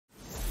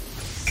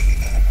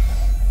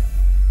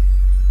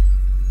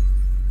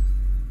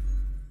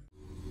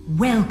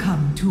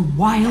Welcome to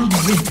Wild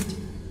Rift.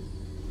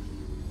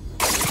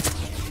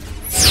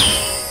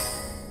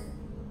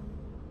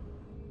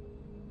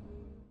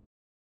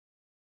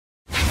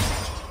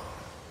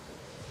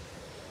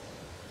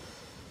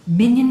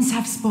 Minions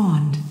have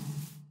spawned.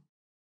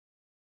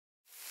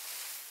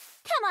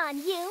 Come on,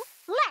 you!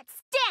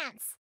 Let's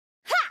dance!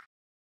 Ha!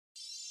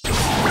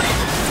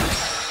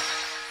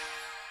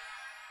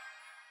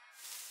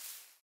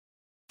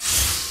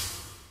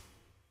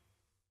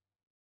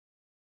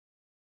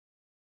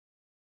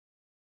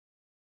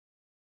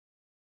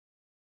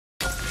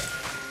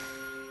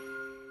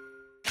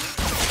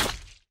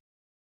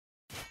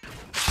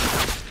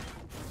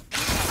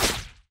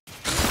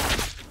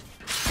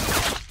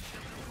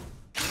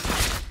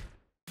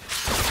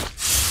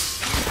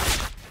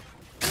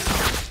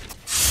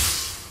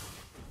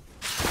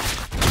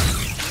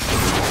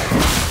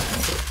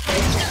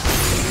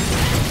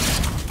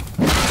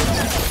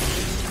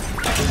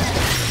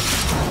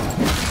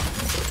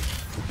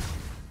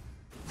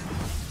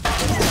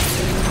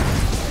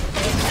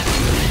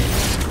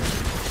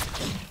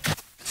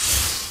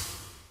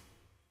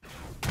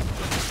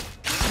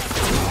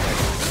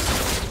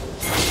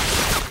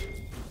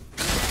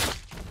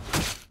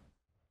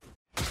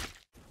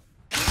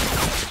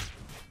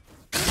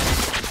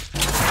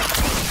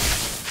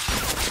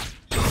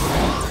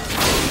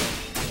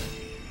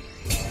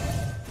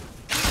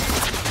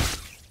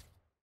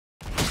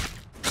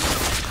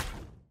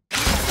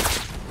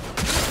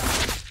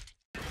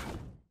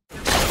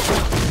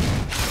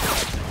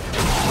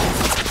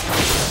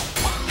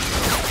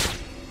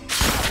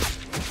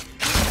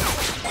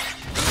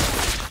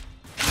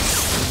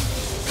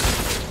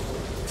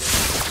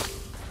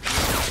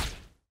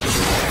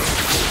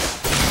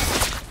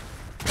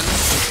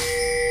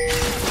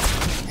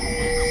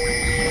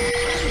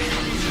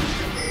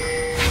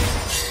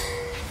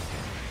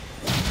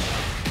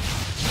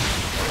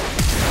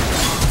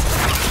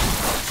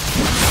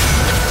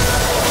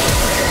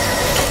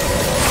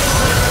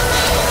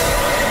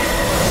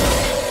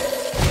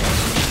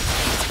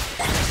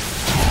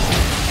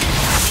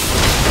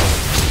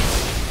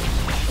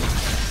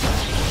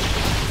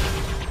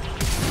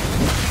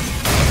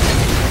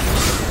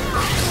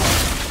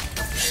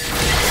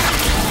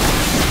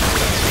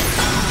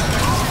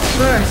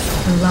 First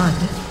blood.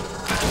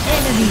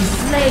 Enemy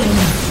slain.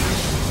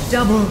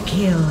 Double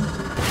kill.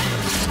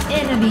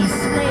 Enemy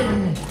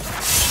slain.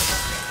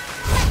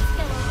 Let's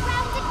go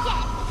around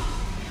again!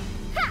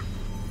 Ha!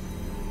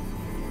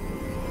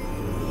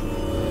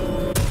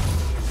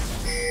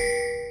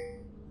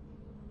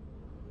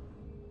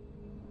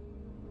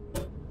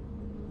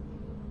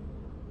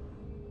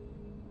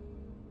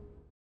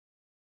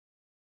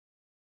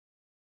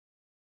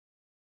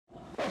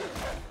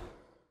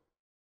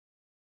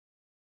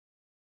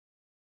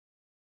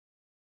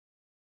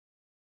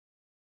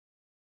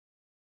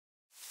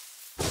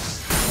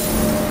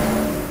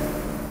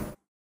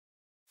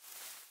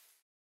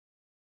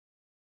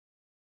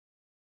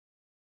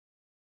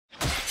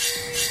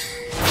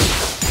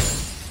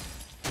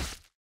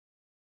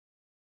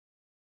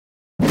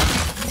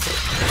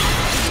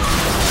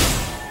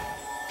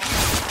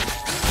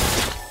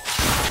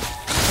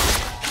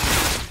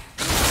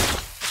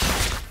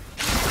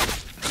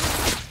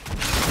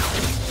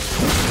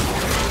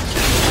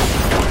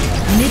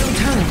 Middle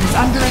turret is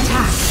under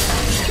attack.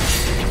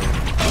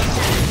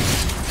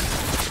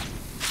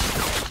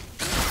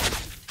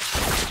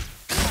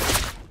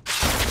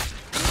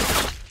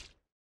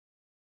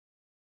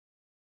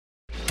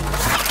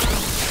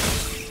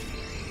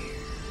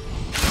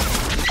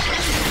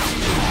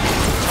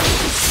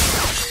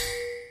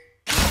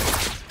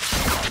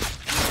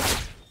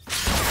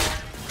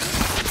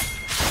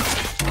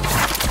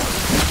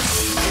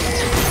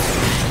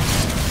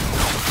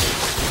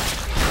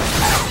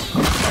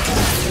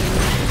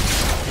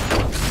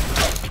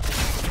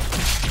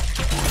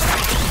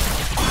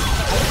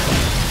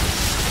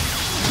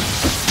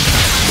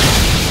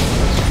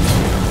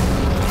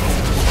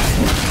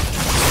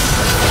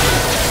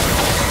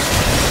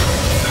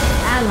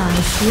 Ally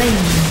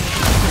slain.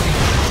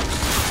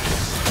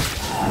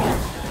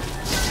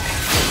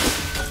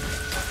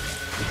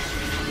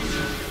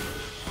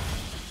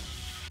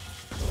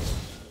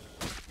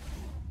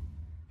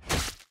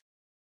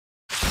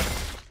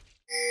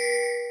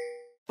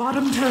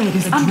 Bottom turret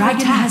is under attack.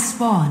 Dragon has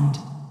spawned.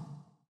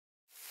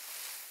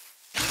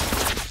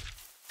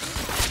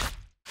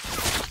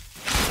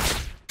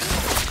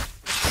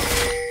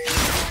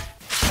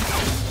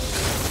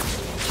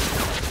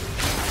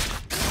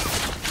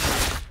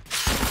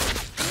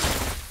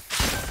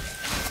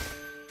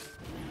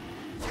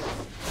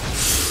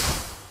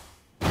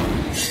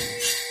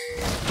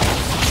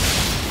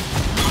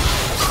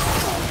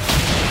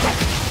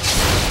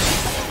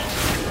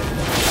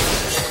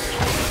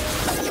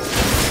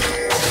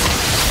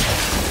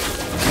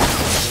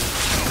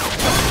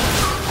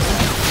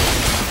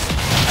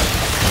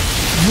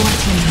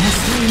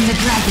 The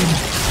dragon.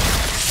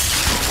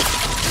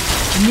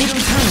 The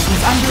middle turret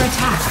is under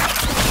attack.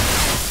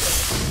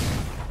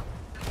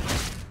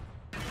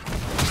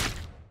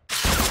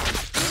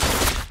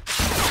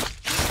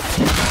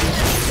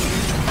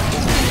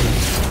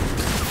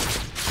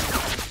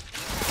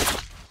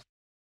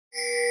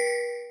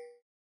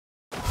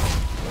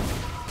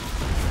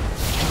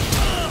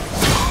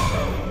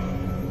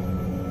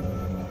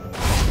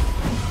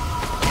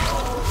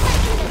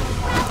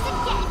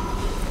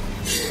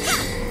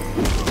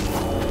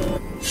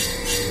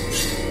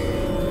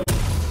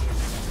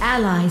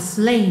 Ally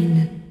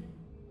slain.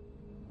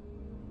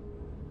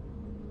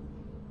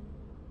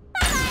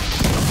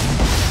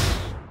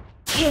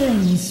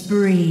 Killing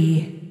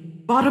spree.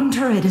 Bottom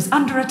turret is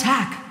under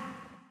attack.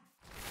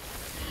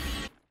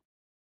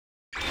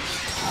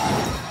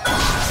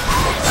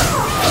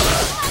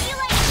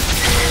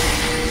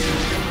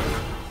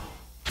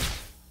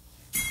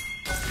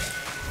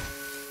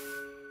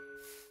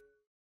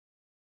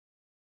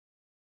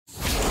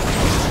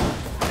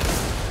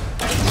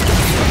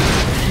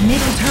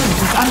 Middle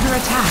turret is under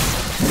attack.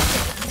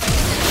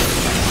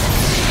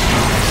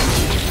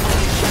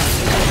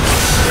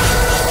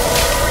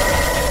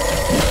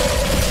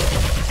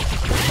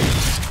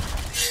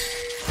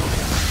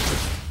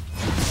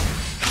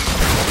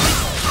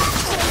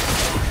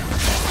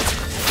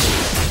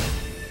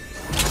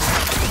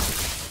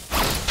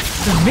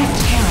 The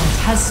Rift Herald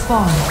has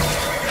spawned.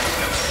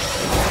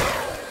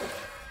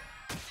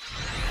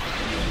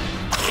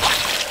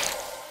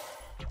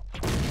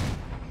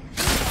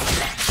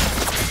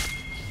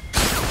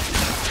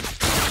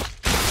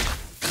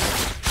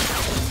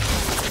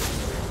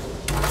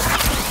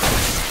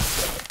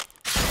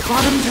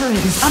 Bottom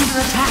turret is under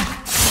attack.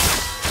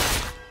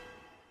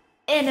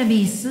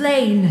 Enemy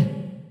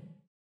slain.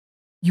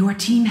 Your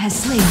team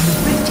has slain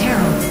the Rift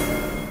Herald.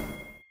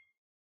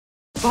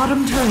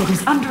 Bottom turret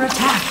is under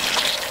attack.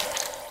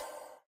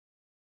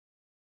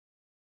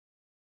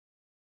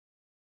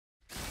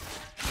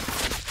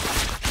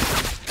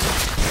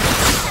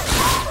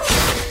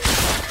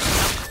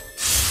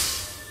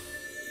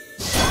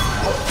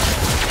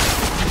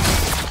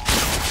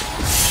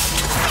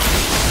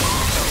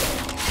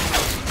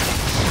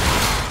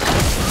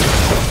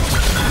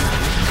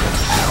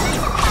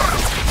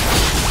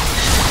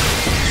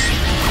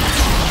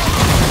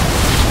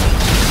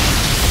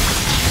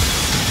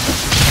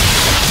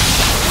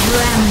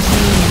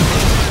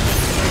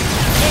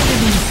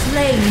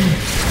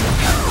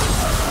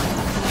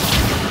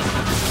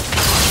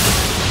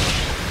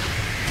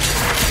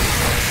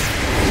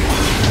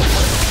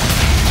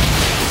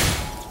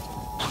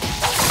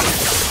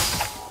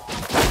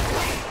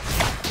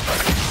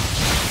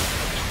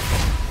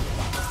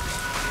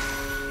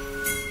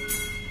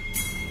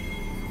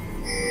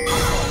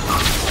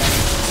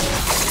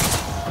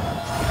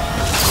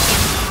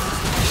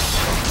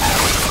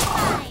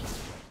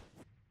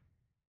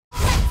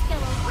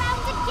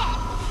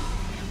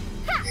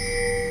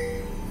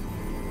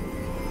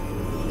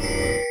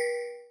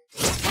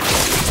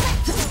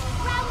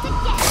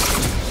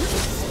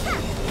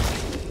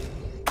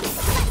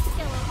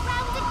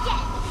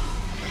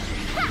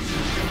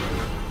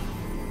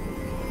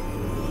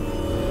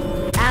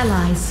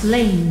 Ally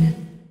slain.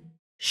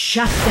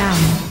 Shut down.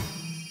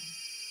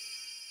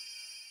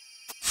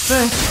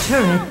 First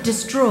turret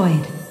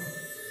destroyed.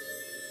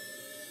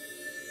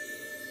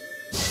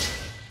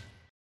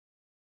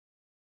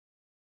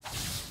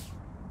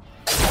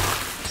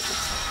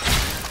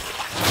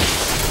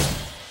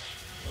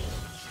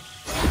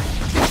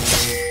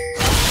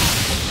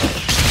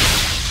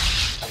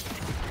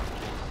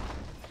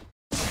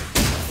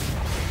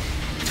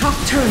 Top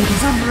turret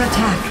is under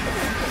attack.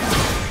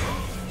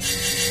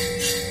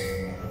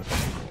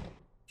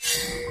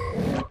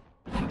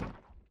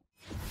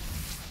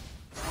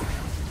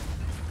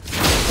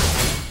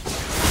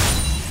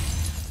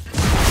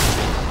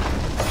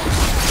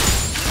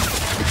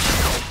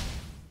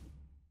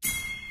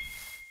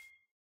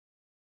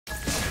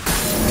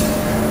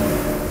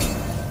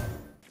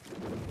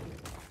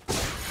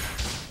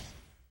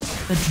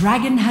 The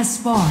dragon has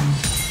spawned.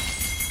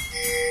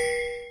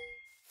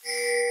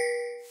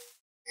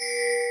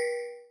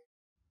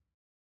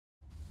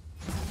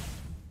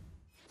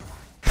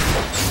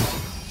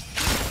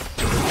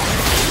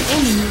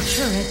 Enemy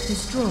turret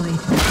destroyed.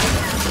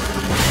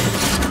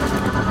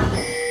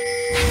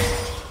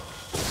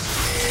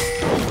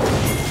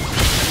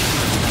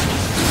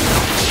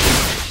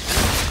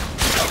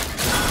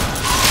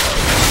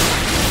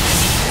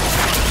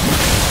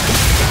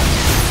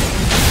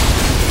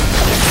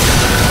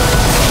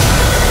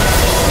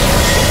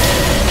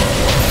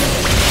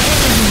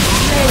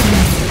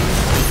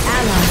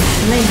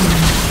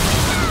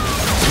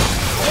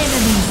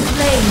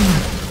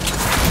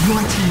 Your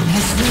team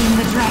has slain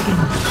the dragon.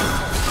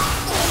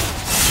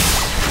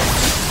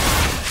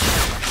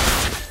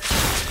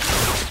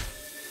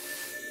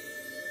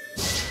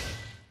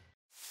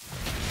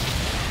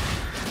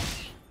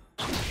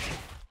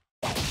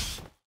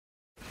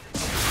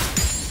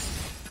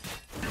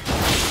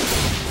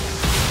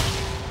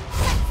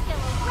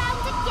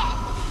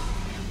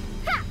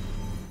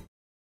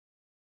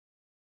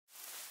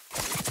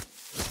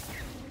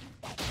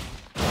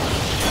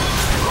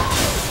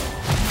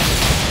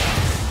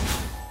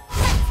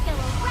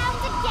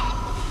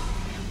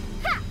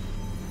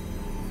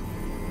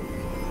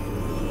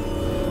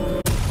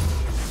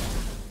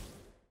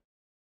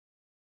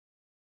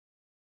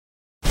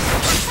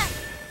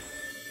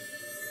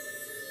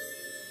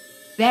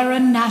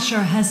 Baron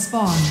Nashor has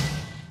spawned.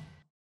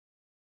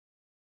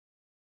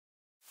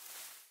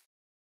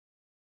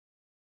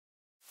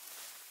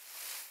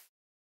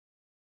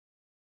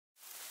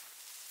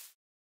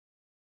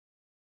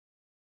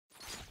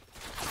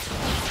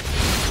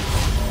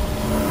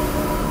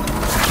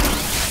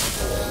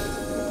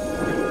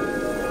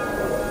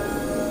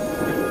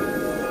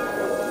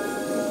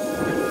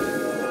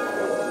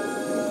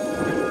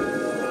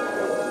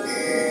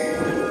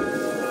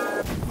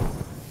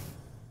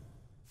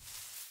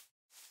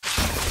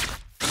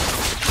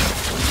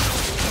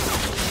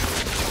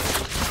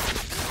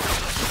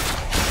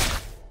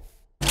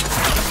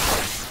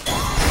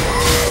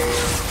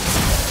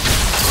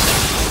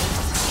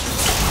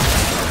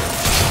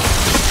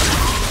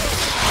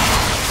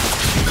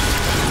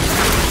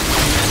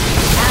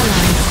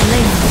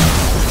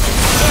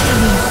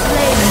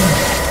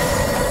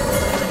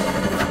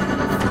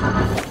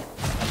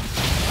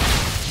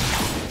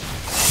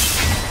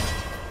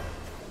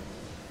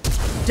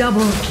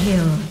 Double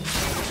kill.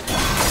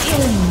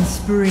 Killing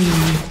spree.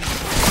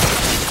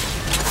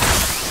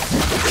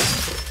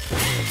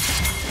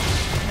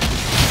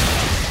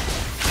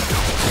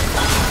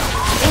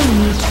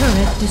 Enemy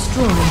turret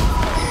destroyed.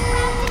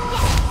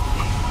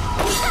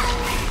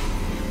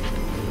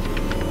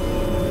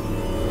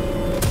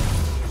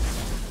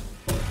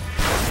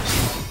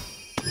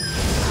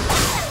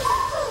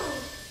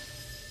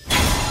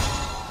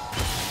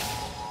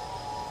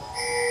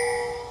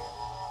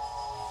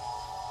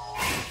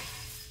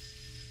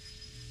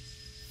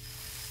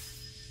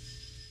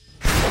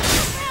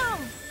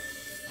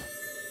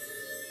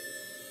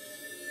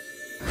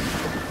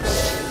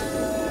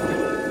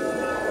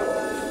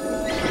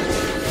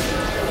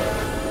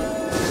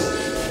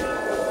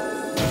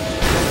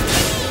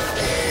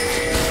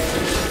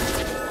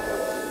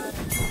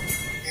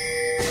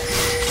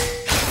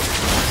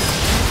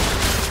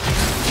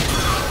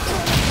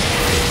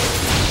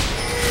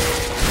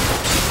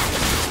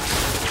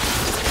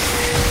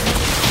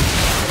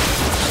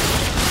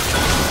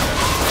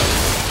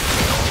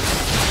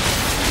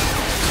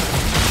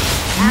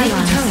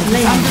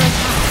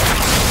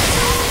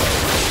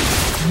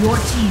 Your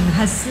team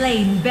has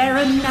slain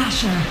Baron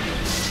Nashor.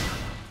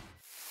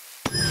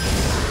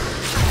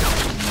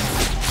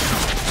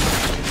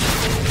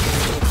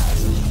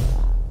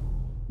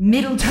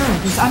 Middle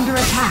turret is under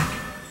attack.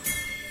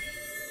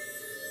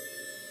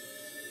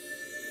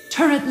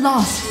 Turret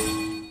lost.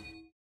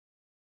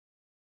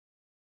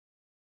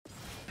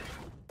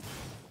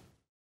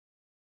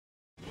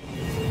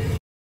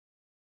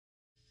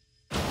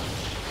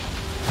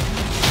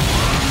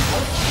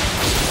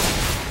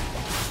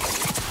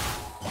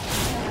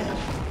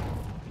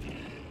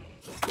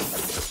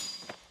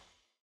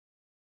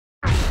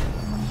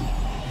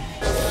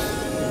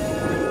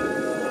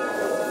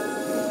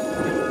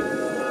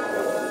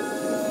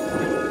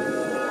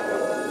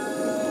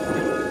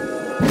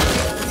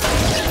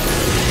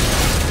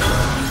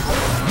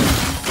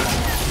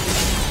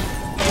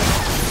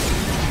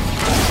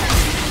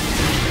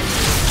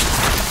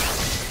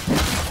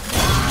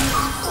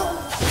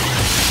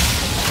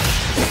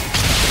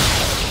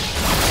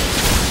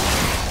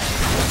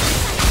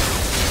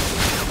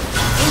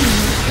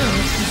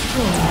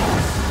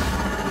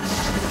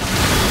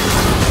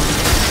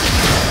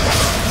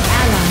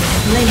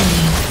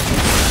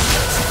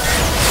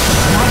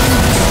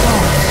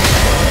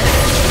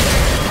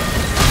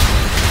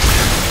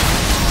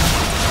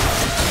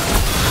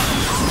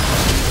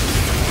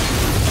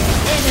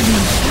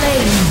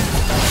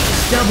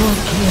 Double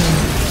kill.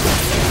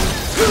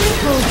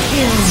 Triple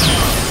kill.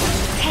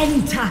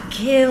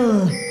 Pentakill.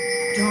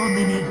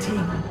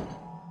 Dominating.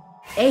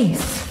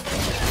 Ace.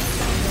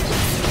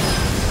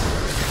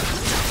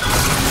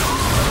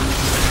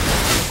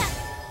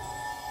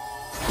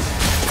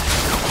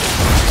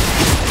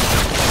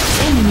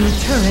 Enemy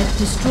turret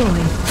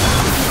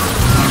destroyed.